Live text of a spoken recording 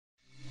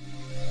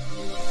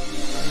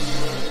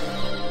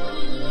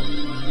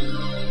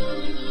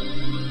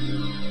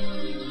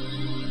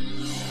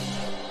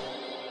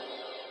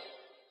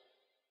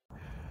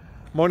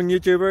Morning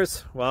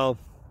YouTubers. Well,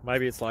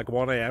 maybe it's like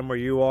 1 a.m. where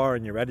you are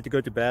and you're ready to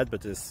go to bed,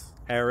 but this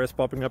error is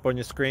popping up on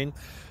your screen.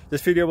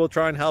 This video will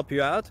try and help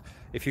you out.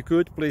 If you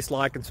could, please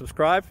like and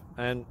subscribe,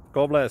 and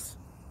God bless.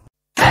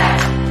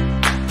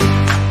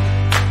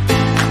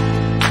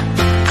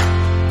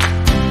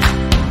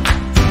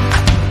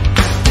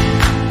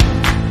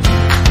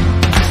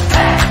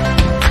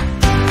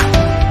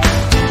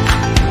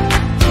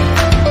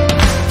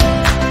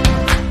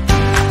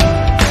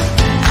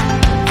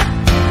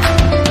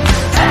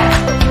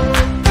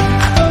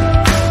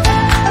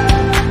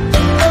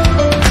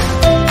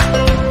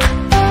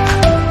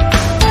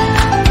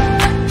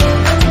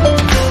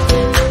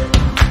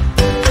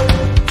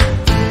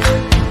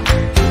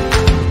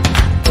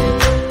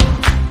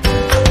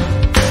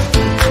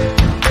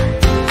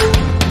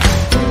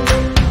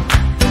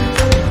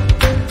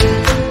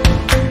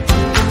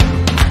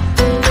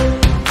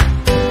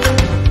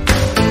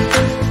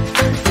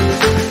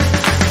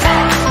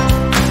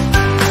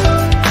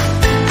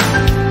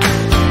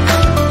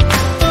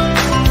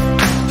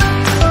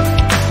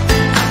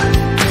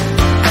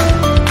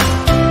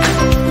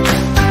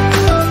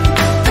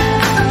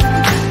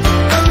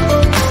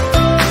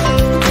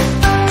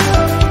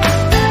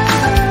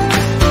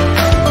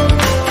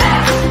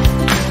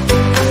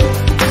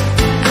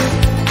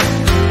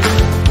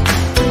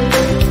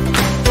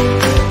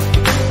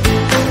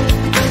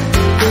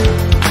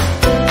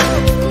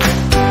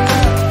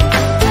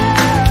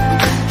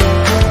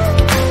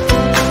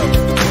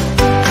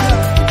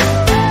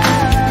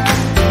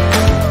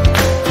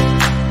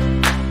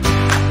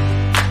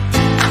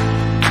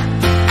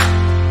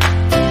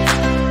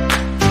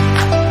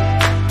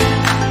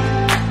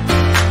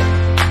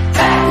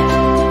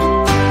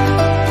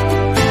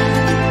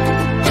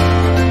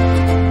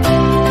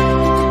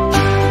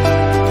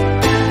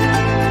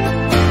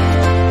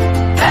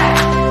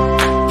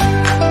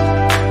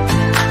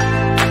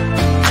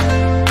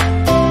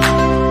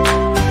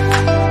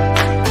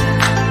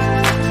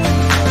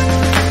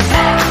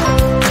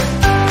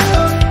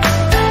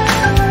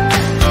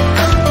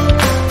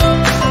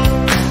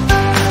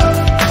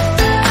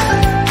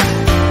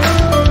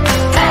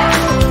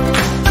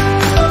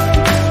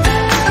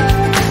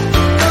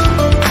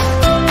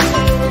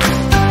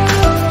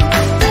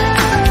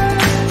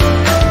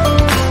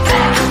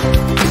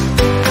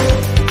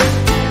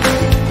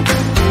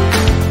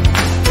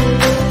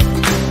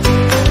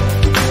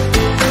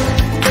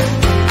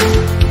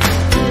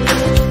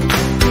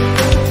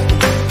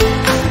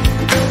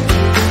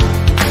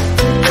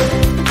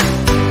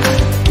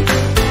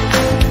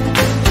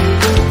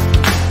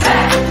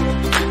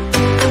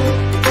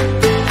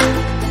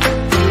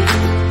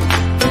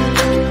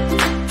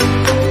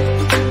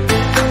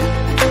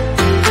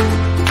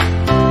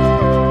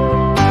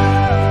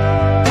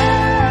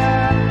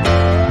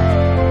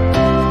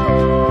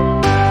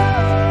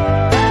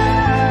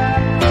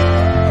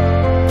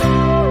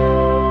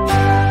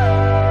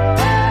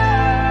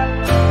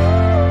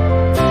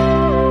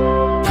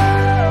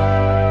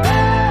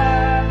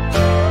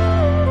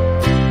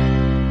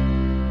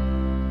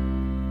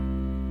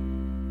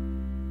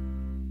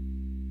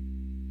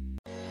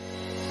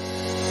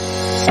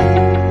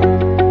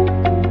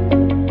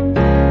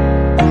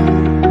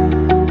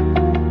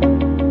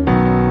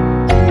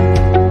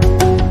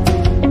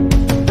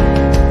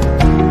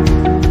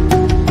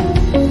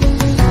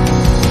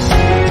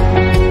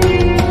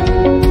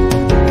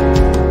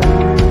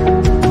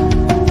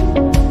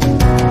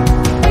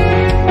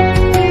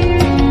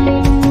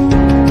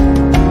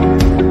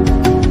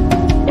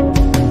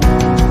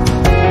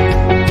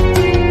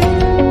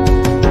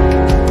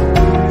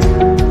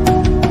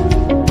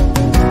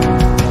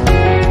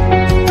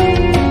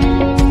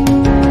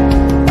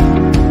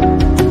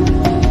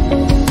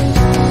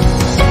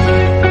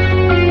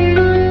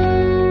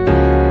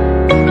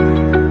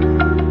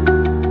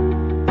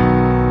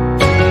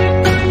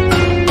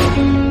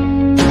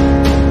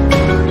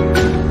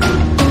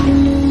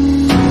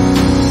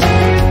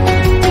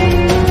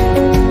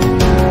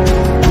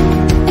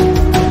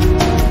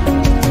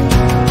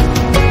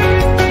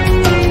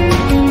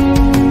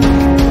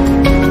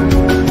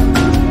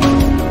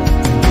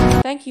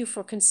 Thank you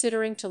for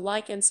considering to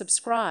like and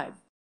subscribe.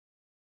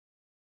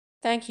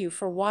 Thank you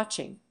for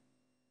watching.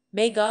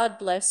 May God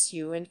bless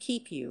you and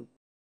keep you.